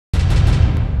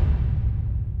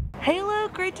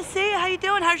great to see you. How you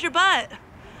doing? How's your butt?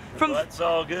 That's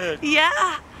all good.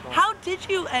 Yeah. How did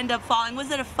you end up falling?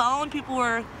 Was it a phone? People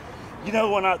were... You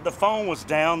know, when the phone was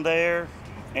down there,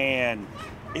 and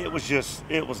it was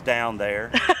down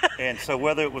there. And so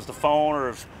whether it was the phone or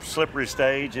a slippery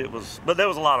stage, but there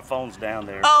was a lot of phones down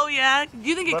there. Oh yeah? Do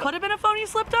you think it could have been a phone you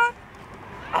slipped on?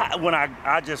 When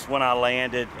I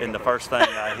landed, and the first thing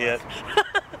I hit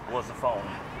was the phone.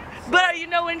 But are you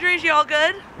no injuries? You all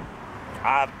good?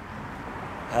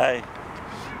 Hey,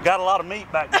 got a lot of meat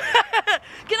back there.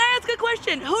 Can I ask a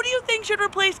question? Who do you think should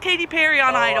replace Katy Perry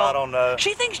on Idol? I don't know.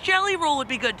 She thinks Jelly Roll would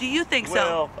be good. Do you think so?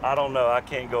 Well, I don't know. I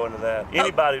can't go into that.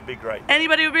 Anybody would be great.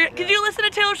 Anybody would be... Yeah. Did you listen to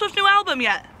Taylor Swift's new album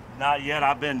yet? Not yet.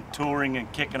 I've been touring and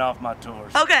kicking off my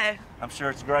tours. Okay. I'm sure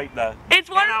it's great though. It's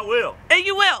one. And I will. And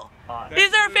you will. All right.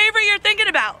 Is there a favorite you're thinking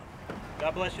about?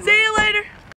 God bless you. See you later.